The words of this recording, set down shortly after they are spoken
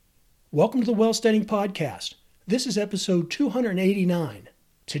Welcome to the Wealthsteading Podcast. This is episode 289.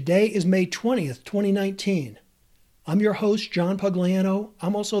 Today is May 20th, 2019. I'm your host, John Pugliano.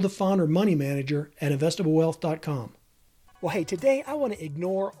 I'm also the founder and money manager at investablewealth.com. Well, hey, today I want to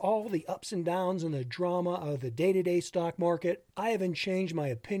ignore all the ups and downs and the drama of the day-to-day stock market. I haven't changed my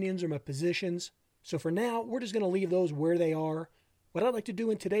opinions or my positions. So for now, we're just going to leave those where they are. What I'd like to do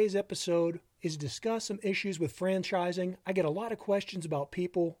in today's episode is discuss some issues with franchising. I get a lot of questions about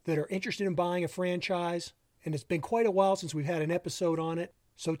people that are interested in buying a franchise, and it's been quite a while since we've had an episode on it.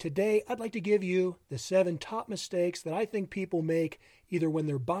 So today, I'd like to give you the 7 top mistakes that I think people make either when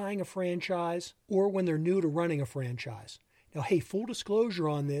they're buying a franchise or when they're new to running a franchise. Now, hey, full disclosure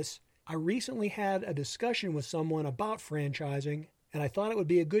on this, I recently had a discussion with someone about franchising, and I thought it would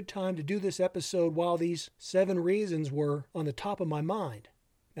be a good time to do this episode while these 7 reasons were on the top of my mind.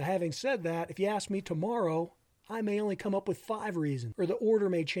 Now, having said that, if you ask me tomorrow, I may only come up with 5 reasons, or the order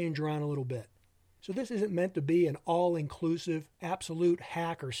may change around a little bit. So this isn't meant to be an all-inclusive, absolute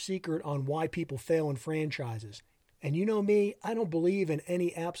hack or secret on why people fail in franchises. And you know me, I don't believe in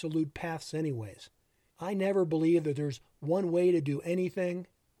any absolute paths anyways. I never believe that there's one way to do anything,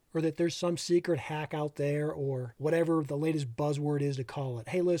 or that there's some secret hack out there, or whatever the latest buzzword is to call it.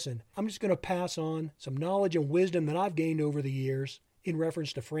 Hey, listen, I'm just going to pass on some knowledge and wisdom that I've gained over the years in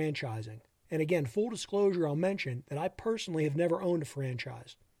reference to franchising. And again, full disclosure, I'll mention that I personally have never owned a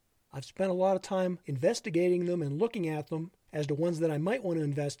franchise. I've spent a lot of time investigating them and looking at them as to ones that I might want to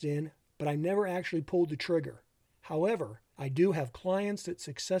invest in, but I never actually pulled the trigger. However, I do have clients that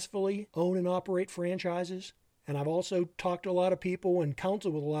successfully own and operate franchises, and I've also talked to a lot of people and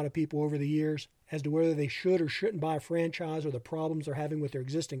counseled with a lot of people over the years as to whether they should or shouldn't buy a franchise or the problems they're having with their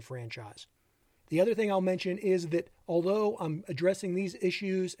existing franchise. The other thing I'll mention is that although I'm addressing these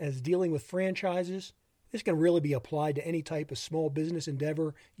issues as dealing with franchises, this can really be applied to any type of small business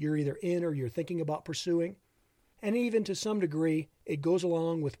endeavor you're either in or you're thinking about pursuing. And even to some degree, it goes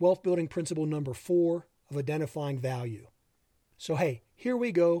along with wealth building principle number 4 of identifying value. So hey, here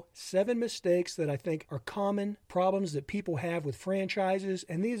we go. 7 mistakes that I think are common problems that people have with franchises.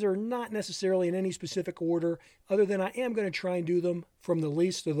 And these are not necessarily in any specific order, other than I am going to try and do them from the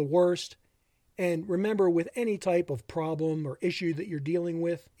least to the worst. And remember, with any type of problem or issue that you're dealing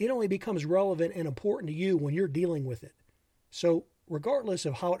with, it only becomes relevant and important to you when you're dealing with it. So regardless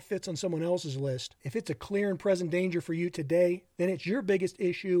of how it fits on someone else's list, if it's a clear and present danger for you today, then it's your biggest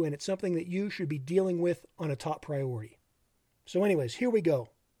issue and it's something that you should be dealing with on a top priority. So anyways, here we go.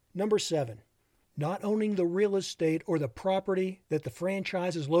 Number 7, not owning the real estate or the property that the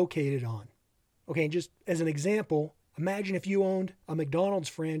franchise is located on. Okay, and just as an example, imagine if you owned a McDonald's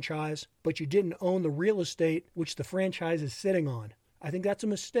franchise, but you didn't own the real estate which the franchise is sitting on. I think that's a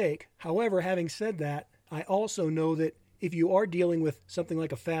mistake. However, having said that, I also know that if you are dealing with something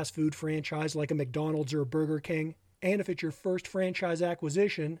like a fast food franchise like a McDonald's or a Burger King, and if it's your first franchise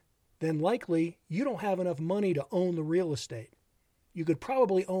acquisition, then likely you don't have enough money to own the real estate. You could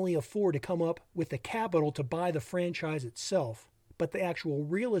probably only afford to come up with the capital to buy the franchise itself, but the actual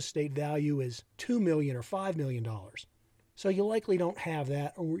real estate value is $2 million or $5 million. So you likely don't have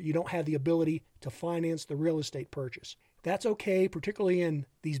that, or you don't have the ability to finance the real estate purchase. That's okay, particularly in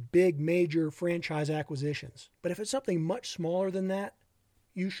these big major franchise acquisitions. But if it's something much smaller than that,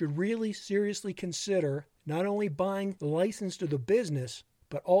 you should really seriously consider not only buying the license to the business,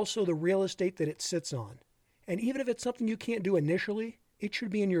 but also the real estate that it sits on. And even if it's something you can't do initially, it should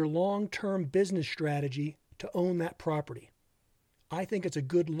be in your long-term business strategy to own that property. I think it's a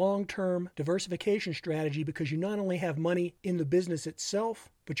good long-term diversification strategy because you not only have money in the business itself,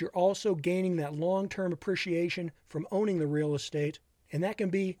 but you're also gaining that long-term appreciation from owning the real estate. And that can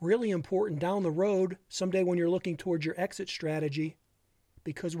be really important down the road someday when you're looking towards your exit strategy.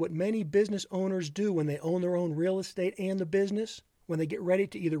 Because what many business owners do when they own their own real estate and the business, when they get ready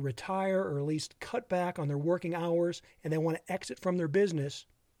to either retire or at least cut back on their working hours and they want to exit from their business,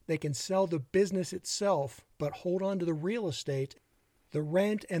 they can sell the business itself but hold on to the real estate. The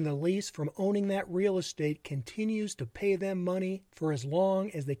rent and the lease from owning that real estate continues to pay them money for as long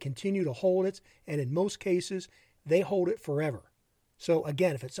as they continue to hold it, and in most cases, they hold it forever. So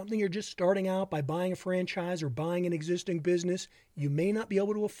again, if it's something you're just starting out by buying a franchise or buying an existing business, you may not be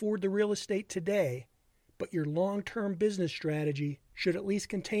able to afford the real estate today, but your long-term business strategy should at least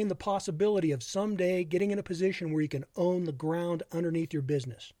contain the possibility of someday getting in a position where you can own the ground underneath your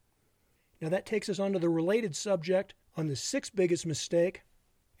business. Now that takes us on to the related subject on the 6th biggest mistake,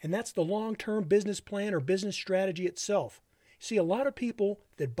 and that's the long-term business plan or business strategy itself. See, a lot of people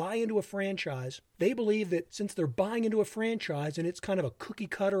that buy into a franchise, they believe that since they're buying into a franchise and it's kind of a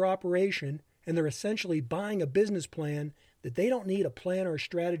cookie-cutter operation, and they're essentially buying a business plan, that they don't need a plan or a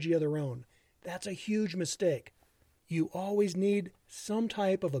strategy of their own. That's a huge mistake. You always need some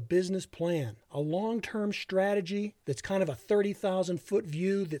type of a business plan, a long-term strategy that's kind of a 30,000-foot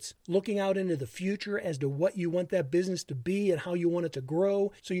view that's looking out into the future as to what you want that business to be and how you want it to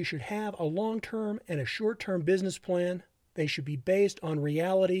grow. So you should have a long-term and a short-term business plan. They should be based on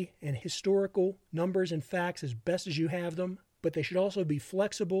reality and historical numbers and facts as best as you have them, but they should also be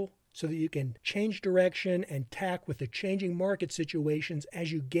flexible so that you can change direction and tack with the changing market situations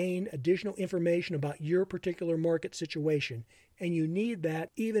as you gain additional information about your particular market situation. And you need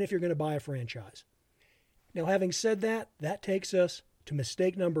that even if you're going to buy a franchise. Now, having said that, that takes us to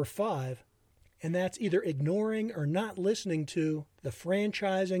mistake number 5, and that's either ignoring or not listening to the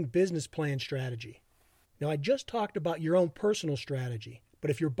franchising business plan strategy. Now, I just talked about your own personal strategy,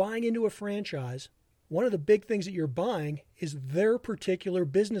 but if you're buying into a franchise, one of the big things that you're buying is their particular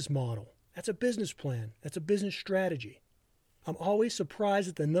business model. That's a business plan. That's a business strategy. I'm always surprised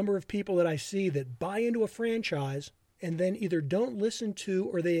at the number of people that I see that buy into a franchise and then either don't listen to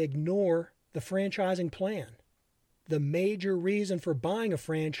or they ignore the franchising plan. The major reason for buying a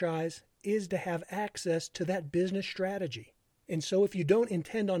franchise is to have access to that business strategy. And so if you don't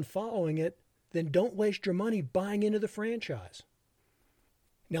intend on following it, then don't waste your money buying into the franchise.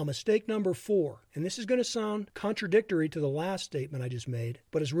 Now, mistake number 4, and this is going to sound contradictory to the last statement I just made,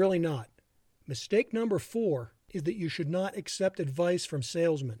 but it's really not. Mistake number 4 is that you should not accept advice from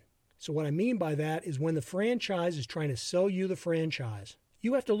salesmen. So what I mean by that is when the franchise is trying to sell you the franchise,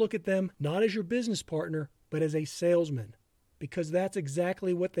 you have to look at them not as your business partner, but as a salesman, because that's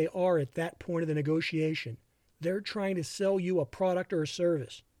exactly what they are at that point of the negotiation. They're trying to sell you a product or a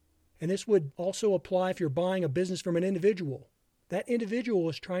service. And this would also apply if you're buying a business from an individual. That individual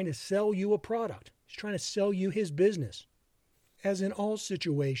is trying to sell you a product. He's trying to sell you his business. As in all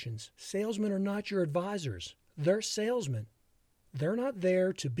situations, salesmen are not your advisors. They're salesmen. They're not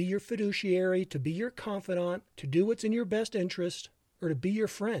there to be your fiduciary, to be your confidant, to do what's in your best interest, or to be your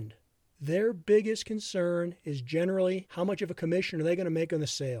friend. Their biggest concern is generally how much of a commission are they going to make on the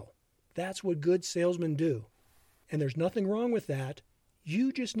sale. That's what good salesmen do. And there's nothing wrong with that.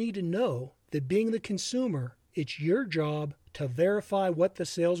 You just need to know that being the consumer, it's your job to verify what the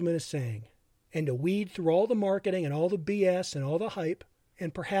salesman is saying and to weed through all the marketing and all the BS and all the hype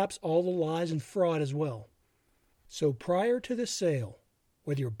and perhaps all the lies and fraud as well. So prior to the sale,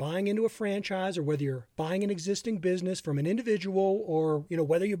 whether you're buying into a franchise or whether you're buying an existing business from an individual or,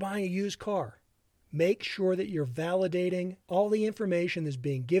 whether you're buying a used car, make sure that you're validating all the information that's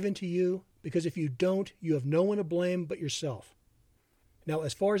being given to you, because if you don't, you have no one to blame but yourself. Now,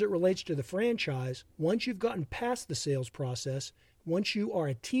 as far as it relates to the franchise, once you've gotten past the sales process, once you are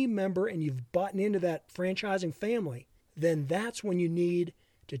a team member and you've bought into that franchising family, then that's when you need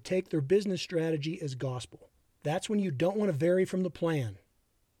to take their business strategy as gospel. That's when you don't want to vary from the plan.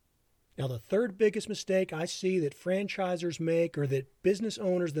 Now, the third biggest mistake I see that franchisors make or that business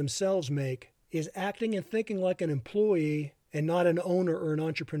owners themselves make is acting and thinking like an employee and not an owner or an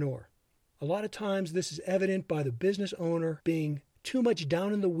entrepreneur. A lot of times this is evident by the business owner being too much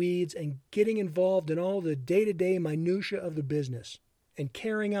down in the weeds and getting involved in all the day-to-day minutia of the business and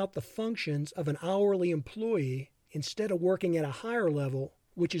carrying out the functions of an hourly employee instead of working at a higher level,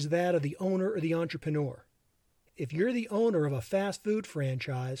 which is that of the owner or the entrepreneur. If you're the owner of a fast food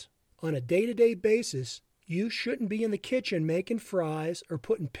franchise, on a day-to-day basis, you shouldn't be in the kitchen making fries or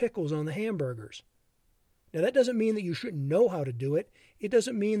putting pickles on the hamburgers. Now, that doesn't mean that you shouldn't know how to do it. It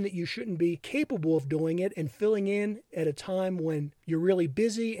doesn't mean that you shouldn't be capable of doing it and filling in at a time when you're really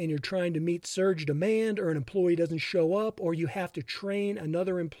busy and you're trying to meet surge demand or an employee doesn't show up or you have to train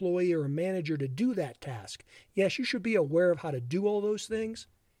another employee or a manager to do that task. Yes, you should be aware of how to do all those things,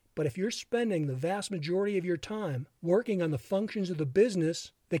 but if you're spending the vast majority of your time working on the functions of the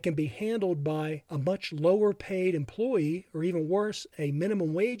business that can be handled by a much lower paid employee or even worse, a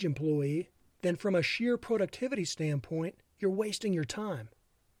minimum wage employee, then from a sheer productivity standpoint, you're wasting your time.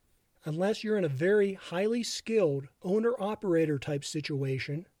 Unless you're in a very highly skilled owner-operator type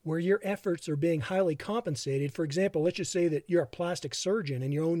situation where your efforts are being highly compensated. For example, let's just say that you're a plastic surgeon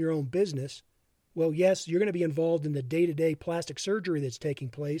and you own your own business. Well, yes, you're going to be involved in the day-to-day plastic surgery that's taking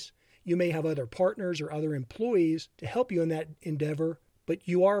place. You may have other partners or other employees to help you in that endeavor, but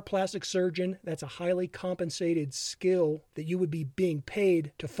you are a plastic surgeon. That's a highly compensated skill that you would be being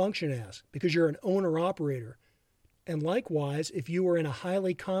paid to function as because you're an owner-operator. And likewise, if you were in a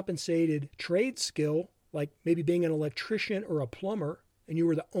highly compensated trade skill, like maybe being an electrician or a plumber, and you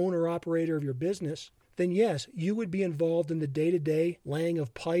were the owner-operator of your business, then yes, you would be involved in the day-to-day laying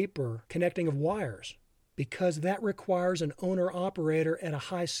of pipe or connecting of wires because that requires an owner-operator at a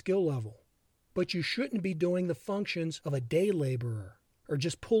high skill level. but you shouldn't be doing the functions of a day laborer or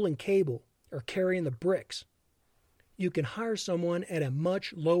just pulling cable or carrying the bricks. You can hire someone at a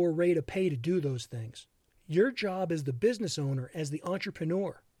much lower rate of pay to do those things. Your job as the business owner, as the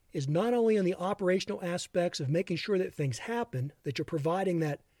entrepreneur, is not only in the operational aspects of making sure that things happen, that you're providing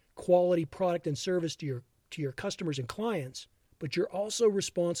that quality product and service to your customers and clients, but you're also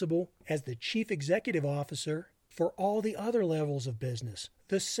responsible as the chief executive officer for all the other levels of business,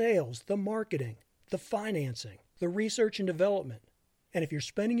 the sales, the marketing, the financing, the research and development. And if you're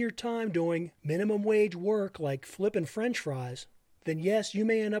spending your time doing minimum wage work like flipping French fries, then yes, you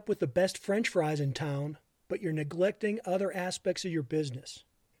may end up with the best French fries in town, but you're neglecting other aspects of your business.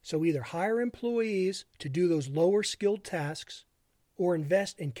 So either hire employees to do those lower skilled tasks or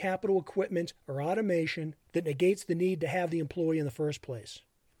invest in capital equipment or automation that negates the need to have the employee in the first place.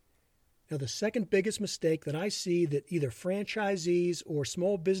 Now, the second biggest mistake that I see that either franchisees or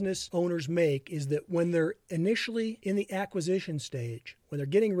small business owners make is that when they're initially in the acquisition stage, when they're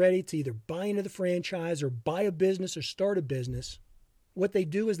getting ready to either buy into the franchise or buy a business or start a business, what they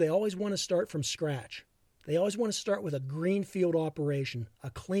do is they always want to start from scratch. They always want to start with a greenfield operation,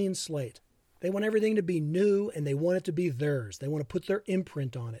 a clean slate. They want everything to be new and they want it to be theirs. They want to put their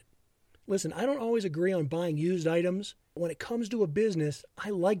imprint on it. Listen, I don't always agree on buying used items. When it comes to a business, I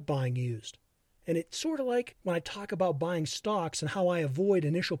like buying used. And it's sort of like when I talk about buying stocks and how I avoid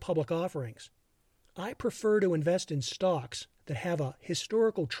initial public offerings. I prefer to invest in stocks that have a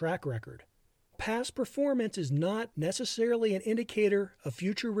historical track record. Past performance is not necessarily an indicator of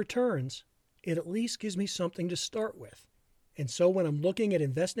future returns. It at least gives me something to start with. And so when I'm looking at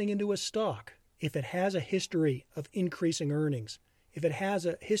investing into a stock, if it has a history of increasing earnings, if it has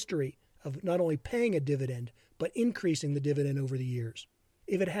a history of not only paying a dividend, but increasing the dividend over the years,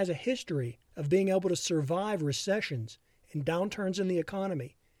 if it has a history of being able to survive recessions and downturns in the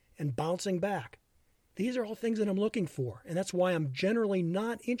economy and bouncing back, these are all things that I'm looking for. And that's why I'm generally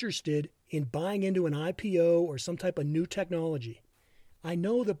not interested in buying into an IPO or some type of new technology. I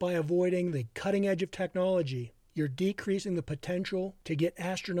know that by avoiding the cutting edge of technology, you're decreasing the potential to get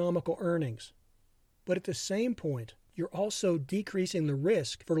astronomical earnings. But at the same point, you're also decreasing the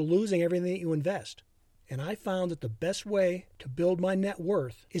risk for losing everything that you invest. And I found that the best way to build my net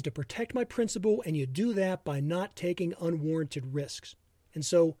worth is to protect my principal, and you do that by not taking unwarranted risks. And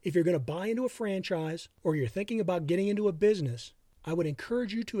so if you're going to buy into a franchise or you're thinking about getting into a business, I would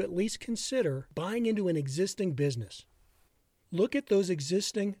encourage you to at least consider buying into an existing business. Look at those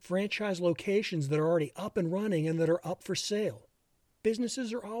existing franchise locations that are already up and running and that are up for sale.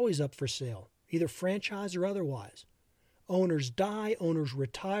 Businesses are always up for sale, either franchise or otherwise. Owners die, owners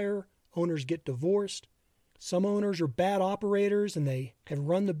retire, owners get divorced. Some owners are bad operators and they have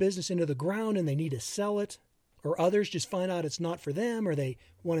run the business into the ground and they need to sell it. Or others just find out it's not for them or they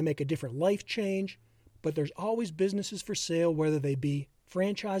want to make a different life change. But there's always businesses for sale, whether they be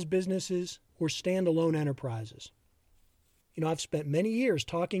franchise businesses or standalone enterprises. You know, I've spent many years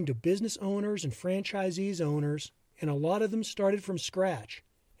talking to business owners and franchisees owners, and a lot of them started from scratch.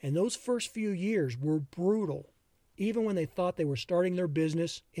 And those first few years were brutal. Even when they thought they were starting their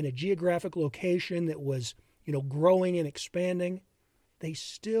business in a geographic location that was, growing and expanding, they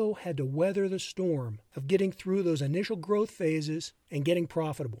still had to weather the storm of getting through those initial growth phases and getting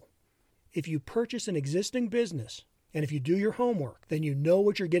profitable. If you purchase an existing business, and if you do your homework, then you know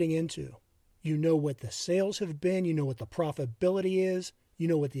what you're getting into. You know what the sales have been, you know what the profitability is, you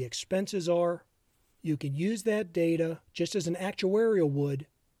know what the expenses are. You can use that data, just as an actuarial would,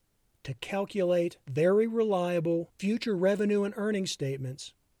 to calculate very reliable future revenue and earnings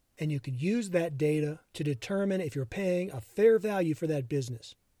statements, and you can use that data to determine if you're paying a fair value for that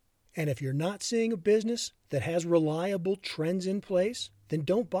business. And if you're not seeing a business that has reliable trends in place, then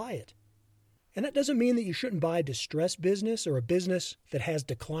don't buy it. And that doesn't mean that you shouldn't buy a distressed business or a business that has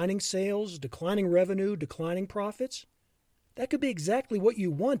declining sales, declining revenue, declining profits. That could be exactly what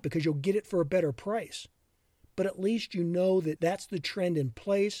you want because you'll get it for a better price. But at least you know that that's the trend in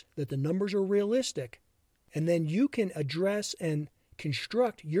place, that the numbers are realistic, and then you can address and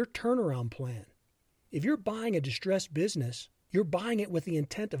construct your turnaround plan. If you're buying a distressed business, you're buying it with the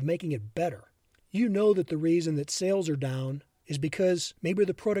intent of making it better. You know that the reason that sales are down is because maybe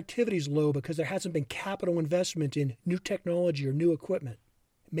the productivity is low because there hasn't been capital investment in new technology or new equipment.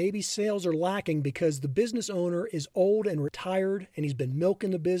 Maybe sales are lacking because the business owner is old and retired and he's been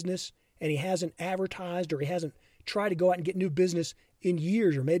milking the business and he hasn't advertised or he hasn't tried to go out and get new business in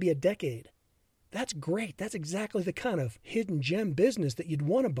years or maybe a decade. That's great. That's exactly the kind of hidden gem business that you'd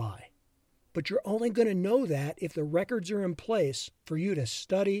want to buy. But you're only going to know that if the records are in place for you to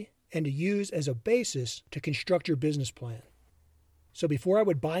study and to use as a basis to construct your business plan. So before I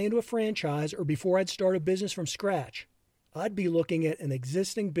would buy into a franchise or before I'd start a business from scratch, I'd be looking at an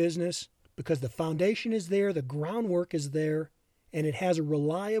existing business because the foundation is there, the groundwork is there, and it has a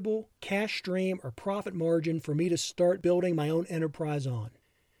reliable cash stream or profit margin for me to start building my own enterprise on.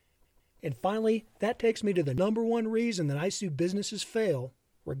 And finally, that takes me to the number one reason that I see businesses fail,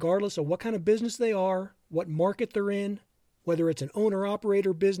 regardless of what kind of business they are, what market they're in, whether it's an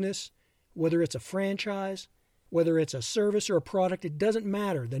owner-operator business, whether it's a franchise, whether it's a service or a product, it doesn't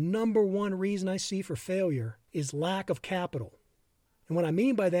matter. The number one reason I see for failure is lack of capital. And what I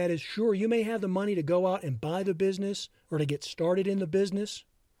mean by that is, sure, you may have the money to go out and buy the business or to get started in the business.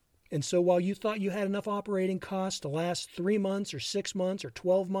 And so while you thought you had enough operating costs to last 3 months or 6 months or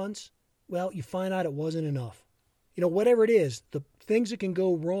 12 months, well, you find out it wasn't enough. Whatever it is, the things that can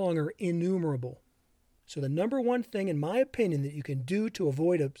go wrong are innumerable. So the number one thing, in my opinion, that you can do to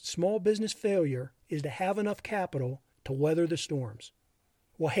avoid a small business failure is to have enough capital to weather the storms.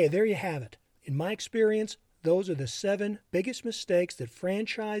 Well, hey, there you have it. In my experience, those are the 7 biggest mistakes that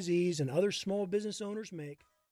franchisees and other small business owners make.